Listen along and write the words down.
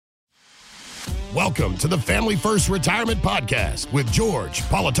Welcome to the Family First Retirement Podcast with George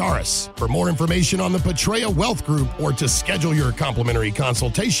Politaris. For more information on the Petrea Wealth Group or to schedule your complimentary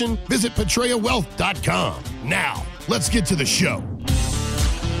consultation, visit PetreaWealth.com. Now, let's get to the show.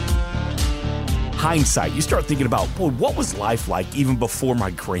 Hindsight, you start thinking about, boy, what was life like even before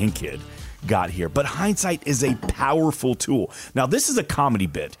my grandkid got here? But hindsight is a powerful tool. Now, this is a comedy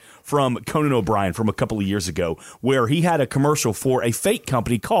bit from Conan O'Brien from a couple of years ago, where he had a commercial for a fake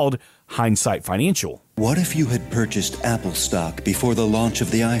company called Hindsight Financial. What if you had purchased Apple stock before the launch of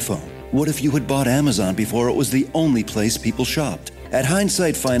the iPhone? What if you had bought Amazon before it was the only place people shopped? At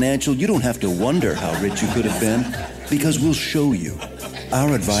Hindsight Financial, you don't have to wonder how rich you could have been, because we'll show you.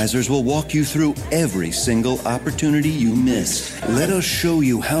 Our advisors will walk you through every single opportunity you missed. Let us show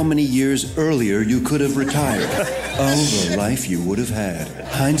you how many years earlier you could have retired. Oh, the life you would have had.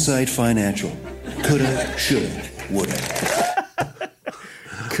 Hindsight Financial. Coulda, shoulda, woulda.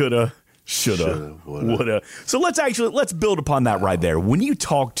 Coulda, shoulda, woulda. So let's build upon that right there. When you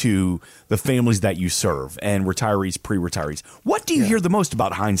talk to the families that you serve and retirees, pre-retirees, what do you hear the most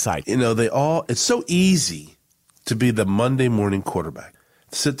about hindsight? You know, it's so easy to be the Monday morning quarterback.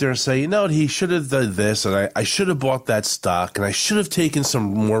 Sit there and say, you know, he should have done this, and I should have bought that stock, and I should have taken some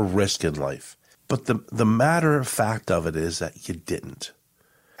more risk in life. But the matter of fact of it is that you didn't.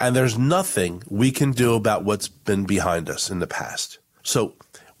 And there's nothing we can do about what's been behind us in the past. So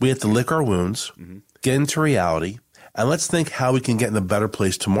we have to lick our wounds, get into reality, and let's think how we can get in a better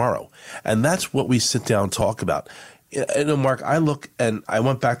place tomorrow. And that's what we sit down and talk about. You know, Mark, I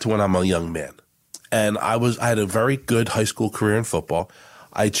went back to when I'm a young man. And I had a very good high school career in football.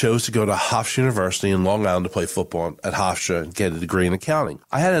 I chose to go to Hofstra University in Long Island to play football at Hofstra and get a degree in accounting.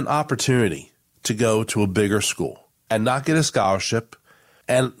 I had an opportunity to go to a bigger school and not get a scholarship,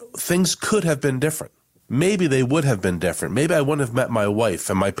 and things could have been different. Maybe they would have been different. Maybe I wouldn't have met my wife,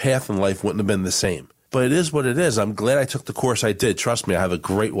 and my path in life wouldn't have been the same. But it is what it is. I'm glad I took the course I did. Trust me, I have a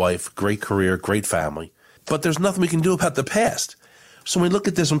great wife, great career, great family. But there's nothing we can do about the past. So when we look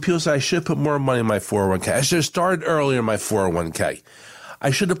at this, when people say, I should have put more money in my 401k, I should have started earlier in my 401k, I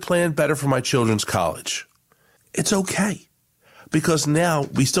should have planned better for my children's college. It's okay, because now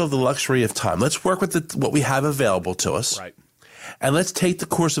we still have the luxury of time. Let's work with what we have available to us, right, and let's take the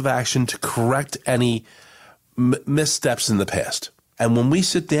course of action to correct any missteps in the past. And when we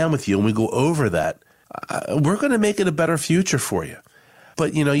sit down with you and we go over that, we're going to make it a better future for you.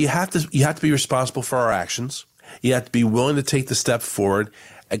 But, you know, you have to be responsible for our actions. You have to be willing to take the step forward,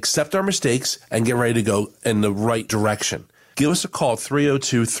 accept our mistakes, and get ready to go in the right direction. Give us a call,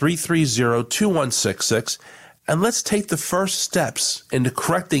 302-330-2166, and let's take the first steps into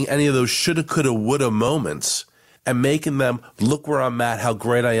correcting any of those shoulda, coulda, woulda moments and making them look where I'm at, how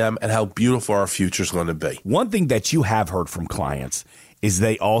great I am, and how beautiful our future is going to be. One thing that you have heard from clients is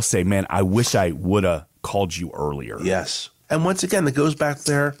they all say, man, I wish I would have called you earlier. Yes. And once again, it goes back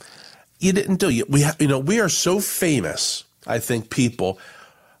there. You didn't do it. We are so famous, I think, people,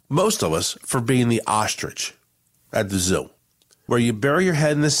 most of us, for being the ostrich at the zoo, where you bury your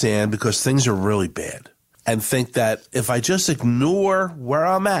head in the sand because things are really bad and think that if I just ignore where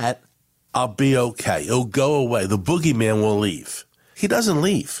I'm at, I'll be okay. It'll go away. The boogeyman will leave. He doesn't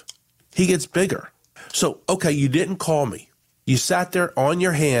leave. He gets bigger. So, okay, you didn't call me. You sat there on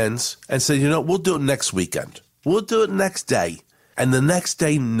your hands and said, you know, we'll do it next weekend. We'll do it next day. And the next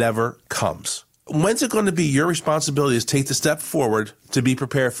day never comes. When's it going to be your responsibility to take the step forward to be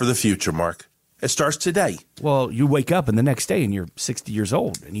prepared for the future, Mark? It starts today. Well, you wake up and the next day and you're 60 years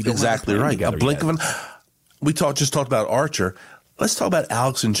old. And you don't exactly right. A blink of an eye. We just talked about Archer. Let's talk about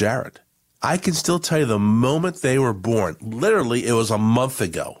Alex and Jared. I can still tell you the moment they were born. Literally, it was a month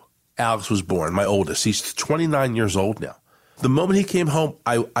ago. Alex was born, my oldest. He's 29 years old now. The moment he came home,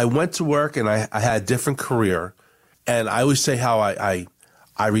 I went to work and I had a different career. And I always say how I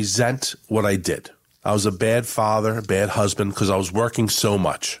resent what I did. I was a bad father, a bad husband, because I was working so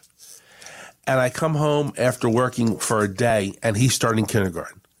much. And I come home after working for a day, and he's starting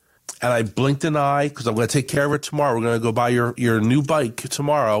kindergarten. And I blinked an eye, because I'm going to take care of it tomorrow. We're going to go buy your new bike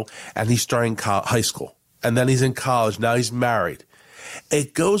tomorrow. And he's starting high school. And then he's in college. Now he's married.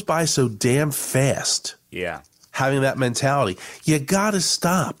 It goes by so damn fast. Yeah. Having that mentality. You got to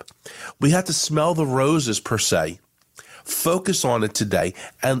stop. We have to smell the roses, per se. Focus on it today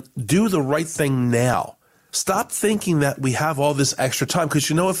and do the right thing now. Stop thinking that we have all this extra time, because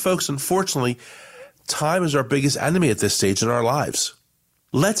you know what, folks? Unfortunately, time is our biggest enemy at this stage in our lives.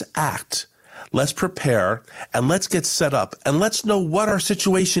 Let's act, let's prepare, and let's get set up, and let's know what our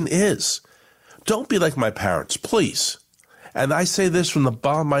situation is. Don't be like my parents, please. And I say this from the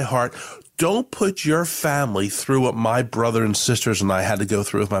bottom of my heart, Don't put your family through what my brother and sisters and I had to go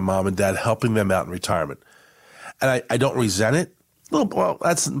through with my mom and dad, helping them out in retirement. And I don't resent it. Well,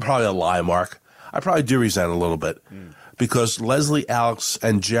 that's probably a lie, Mark. I probably do resent it a little bit because Leslie, Alex,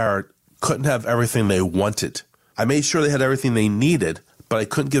 and Jared couldn't have everything they wanted. I made sure they had everything they needed, but I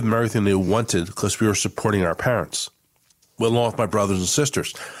couldn't give them everything they wanted because we were supporting our parents, along with my brothers and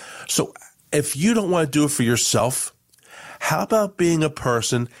sisters. So if you don't want to do it for yourself, how about being a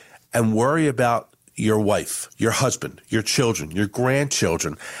person and worry about your wife, your husband, your children, your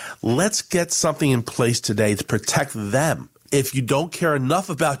grandchildren? Let's get something in place today to protect them. If you don't care enough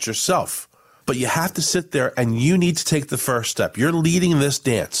about yourself, but you have to sit there and you need to take the first step. You're leading this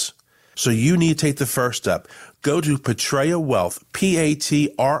dance, so you need to take the first step. Go to Patria Wealth,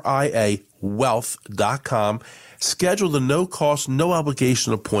 Patria Wealth.com. Schedule the no-cost,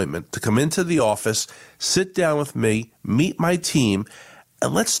 no-obligation appointment to come into the office, sit down with me, meet my team,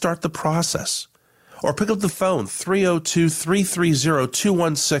 and let's start the process. Or pick up the phone,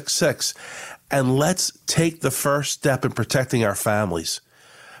 302-330-2166, and let's take the first step in protecting our families.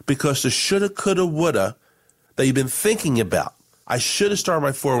 Because the shoulda, coulda, woulda that you've been thinking about, I should have started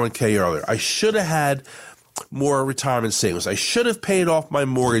my 401k earlier. I should have had more retirement savings. I should have paid off my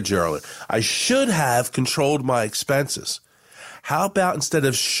mortgage earlier. I should have controlled my expenses. How about instead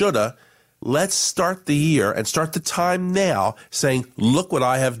of shoulda, let's start the year and start the time now saying, look what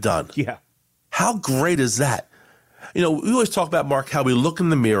I have done. Yeah. How great is that? You know, we always talk about, Mark, how we look in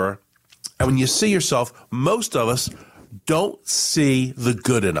the mirror, and when you see yourself, most of us don't see the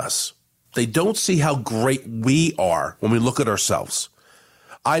good in us. They don't see how great we are when we look at ourselves.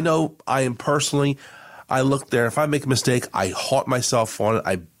 I know I am personally, I look there, if I make a mistake, I haunt myself on it,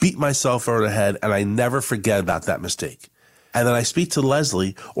 I beat myself over the head, and I never forget about that mistake. And then I speak to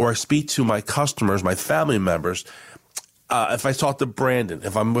Leslie, or I speak to my customers, my family members. If I talk to Brandon,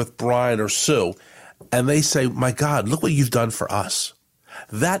 if I'm with Brian or Sue, and they say, my God, look what you've done for us.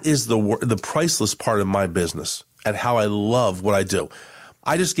 That is the priceless part of my business and how I love what I do.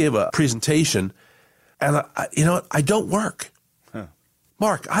 I just gave a presentation, and I don't work. Huh.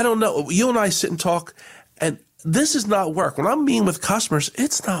 Mark, I don't know. You and I sit and talk, and this is not work. When I'm meeting with customers,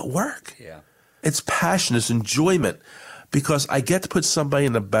 it's not work. Yeah. It's passion, it's enjoyment, because I get to put somebody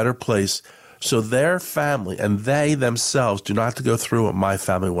in a better place so their family and they themselves do not have to go through what my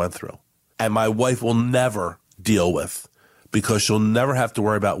family went through. And my wife will never deal with, because she'll never have to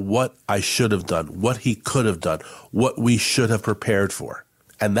worry about what I should have done, what he could have done, what we should have prepared for.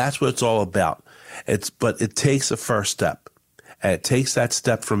 And that's what it's all about. But it takes a first step. And it takes that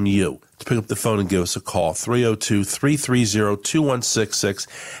step from you to pick up the phone and give us a call, 302-330-2166,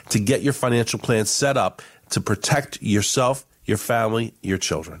 to get your financial plan set up to protect yourself, your family, your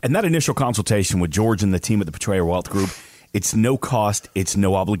children. And that initial consultation with George and the team at the Patria Wealth Group, it's no cost, it's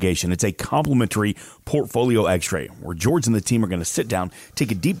no obligation. It's a complimentary portfolio x-ray where George and the team are going to sit down,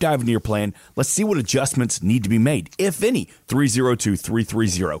 take a deep dive into your plan. Let's see what adjustments need to be made, if any.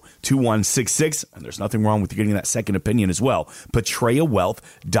 302-330-2166. And there's nothing wrong with you getting that second opinion as well.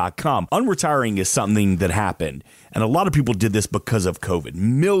 PatriaWealth.com. Unretiring is something that happened, and a lot of people did this because of COVID.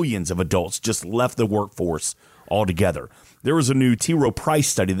 Millions of adults just left the workforce altogether. There was a new T. Rowe Price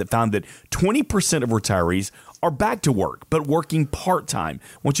study that found that 20% of retirees are back to work, but working part-time. I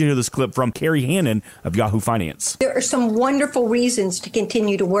want you to hear this clip from Carrie Hannon of Yahoo Finance. There are some wonderful reasons to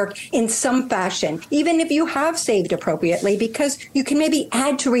continue to work in some fashion, even if you have saved appropriately, because you can maybe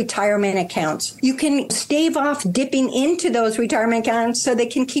add to retirement accounts. You can stave off dipping into those retirement accounts so they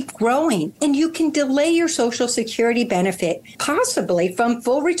can keep growing. And you can delay your Social Security benefit, possibly from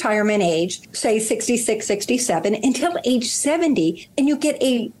full retirement age, say 66, 67, until age 70, and you get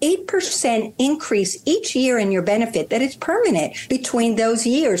a 8% increase each year in your benefit that is permanent between those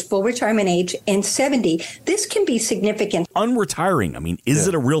years, full retirement age and 70. This can be significant. Unretiring, I mean, is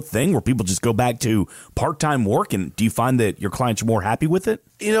it a real thing where people just go back to part-time work? And do you find that your clients are more happy with it?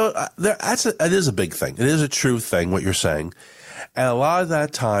 You know, it is a big thing. It is a true thing, what you're saying. And a lot of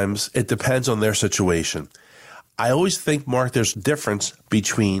that times, it depends on their situation. I always think, Mark, there's a difference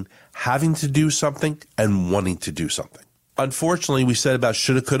between having to do something and wanting to do something. Unfortunately, we said about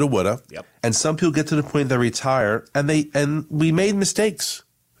shoulda, coulda, woulda. Yep. And some people get to the point they retire, and we made mistakes.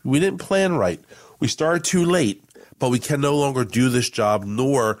 We didn't plan right. We started too late, but we can no longer do this job,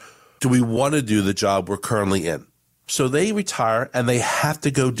 nor do we want to do the job we're currently in. So they retire, and they have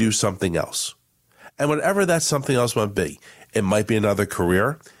to go do something else. And whatever that something else might be, it might be another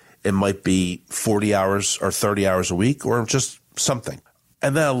career, it might be 40 hours or 30 hours a week, or just something.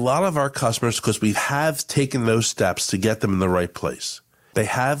 And then a lot of our customers, because we have taken those steps to get them in the right place, they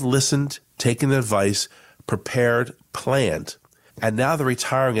have listened, taken advice, prepared, planned And now they're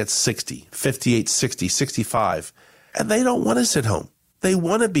retiring at 60, 58, 60, 65. And they don't want to sit home. They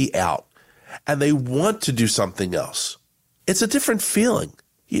want to be out. And they want to do something else. It's a different feeling.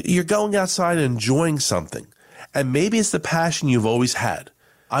 You're going outside and enjoying something. And maybe it's the passion you've always had.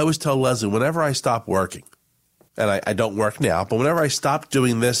 I always tell Leslie, whenever I stop working, and I don't work now, but whenever I stop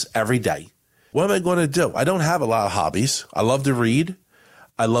doing this every day, what am I going to do? I don't have a lot of hobbies. I love to read.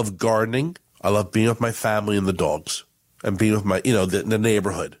 I love gardening. I love being with my family and the dogs and being with my, the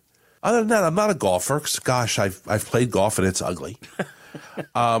neighborhood. Other than that, I'm not a golfer. 'Cause, gosh, I've played golf and it's ugly.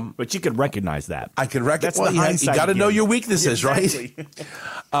 But you can recognize that. I can recognize. Well, you got to know your weaknesses, exactly. Right?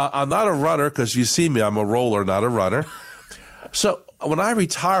 I'm not a runner because you see me. I'm a roller, not a runner. So when I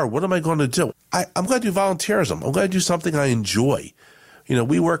retire, what am I going to do? I'm going to do volunteerism. I'm going to do something I enjoy.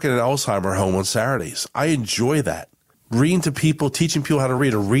 We work in an Alzheimer home on Saturdays. I enjoy that. Reading to people, teaching people how to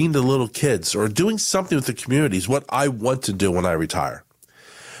read, or reading to little kids, or doing something with the community is what I want to do when I retire.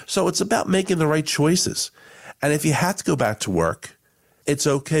 So it's about making the right choices. And if you have to go back to work, it's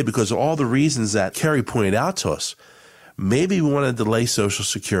okay because of all the reasons that Carrie pointed out to us. Maybe we want to delay Social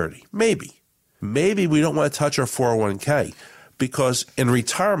Security. Maybe we don't want to touch our 401k because in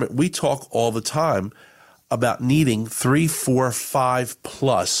retirement, we talk all the time about needing 3, 4, 5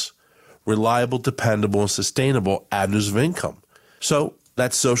 plus reliable, dependable, and sustainable avenues of income. So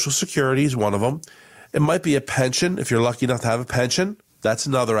that Social Security is one of them. It might be a pension. If you're lucky enough to have a pension, that's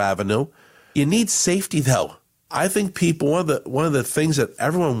another avenue. You need safety, though. I think people, one of the things that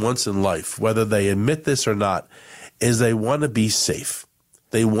everyone wants in life, whether they admit this or not, is they want to be safe.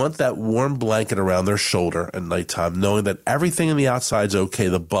 They want that warm blanket around their shoulder at nighttime, knowing that everything on the outside is okay,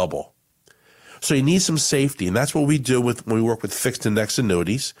 the bubble. So you need some safety, and that's what we do when we work with fixed index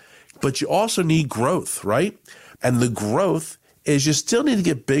annuities. But you also need growth, right? And the growth is you still need to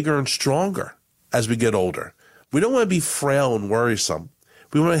get bigger and stronger as we get older. We don't want to be frail and worrisome.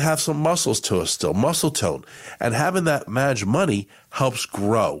 We want to have some muscles to us still, muscle tone. And having that managed money helps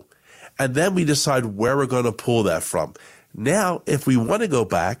grow. And then we decide where we're going to pull that from. Now, if we want to go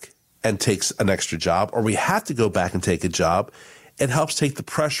back and take an extra job, or we have to go back and take a job, it helps take the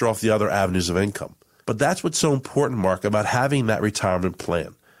pressure off the other avenues of income. But that's what's so important, Mark, about having that retirement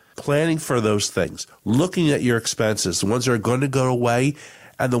plan. Planning for those things, looking at your expenses, the ones that are going to go away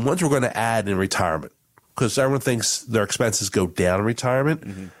and the ones we're going to add in retirement. Because everyone thinks their expenses go down in retirement,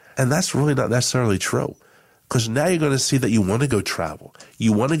 and that's really not necessarily true. Because now you're going to see that you want to go travel.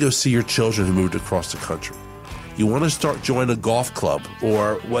 You want to go see your children who moved across the country. You want to start joining a golf club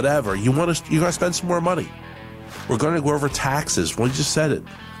or whatever. You're going to spend some more money. We're going to go over taxes. Well, you just said it.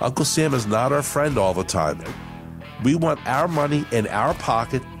 Uncle Sam is not our friend all the time. We want our money in our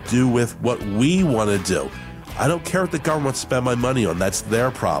pocket, do with what we want to do. I don't care what the government wants to spend my money on. That's their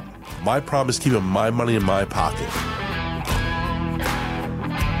problem. My problem is keeping my money in my pocket.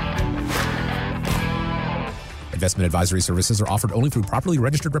 Investment advisory services are offered only through properly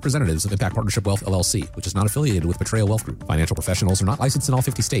registered representatives of Impact Partnership Wealth, LLC, which is not affiliated with Betrayal Wealth Group. Financial professionals are not licensed in all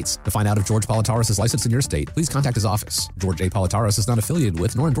 50 states. To find out if George Politaris is licensed in your state, please contact his office. George A. Politaris is not affiliated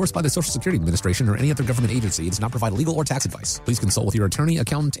with nor endorsed by the Social Security Administration or any other government agency and does not provide legal or tax advice. Please consult with your attorney,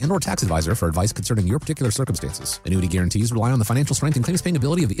 accountant, and or tax advisor for advice concerning your particular circumstances. Annuity guarantees rely on the financial strength and claims paying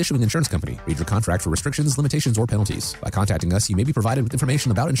ability of the issuing insurance company. Read your contract for restrictions, limitations, or penalties. By contacting us, you may be provided with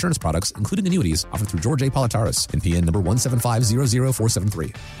information about insurance products, including annuities, offered through George A. Politaris, NPN number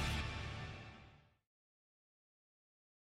 175000473.